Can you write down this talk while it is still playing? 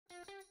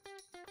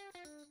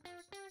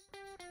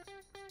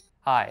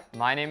Hi,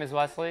 my name is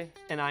Wesley.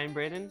 And I'm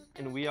Brayden,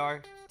 and we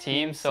are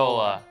Team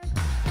Sola.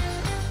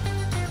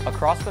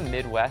 Across the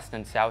Midwest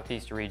and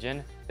Southeast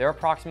region, there are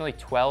approximately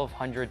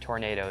 1,200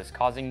 tornadoes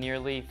causing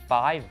nearly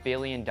 $5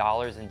 billion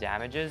in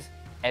damages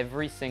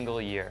every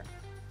single year.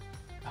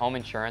 Home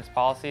insurance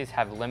policies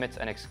have limits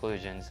and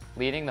exclusions,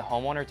 leading the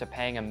homeowner to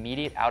paying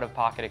immediate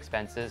out-of-pocket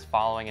expenses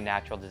following a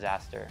natural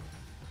disaster.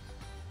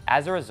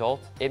 As a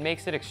result, it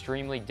makes it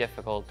extremely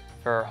difficult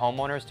for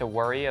homeowners to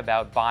worry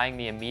about buying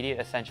the immediate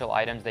essential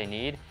items they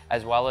need,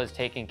 as well as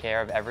taking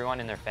care of everyone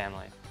in their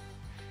family.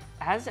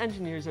 As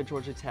engineers at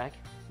Georgia Tech,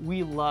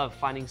 we love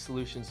finding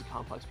solutions to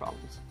complex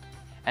problems.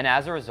 And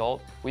as a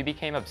result, we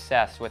became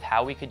obsessed with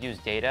how we could use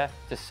data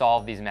to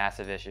solve these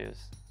massive issues.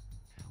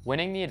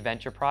 Winning the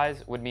InVenture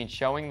prize would mean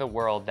showing the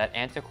world that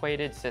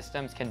antiquated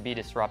systems can be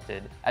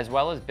disrupted, as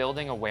well as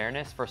building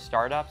awareness for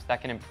startups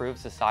that can improve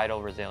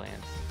societal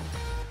resilience.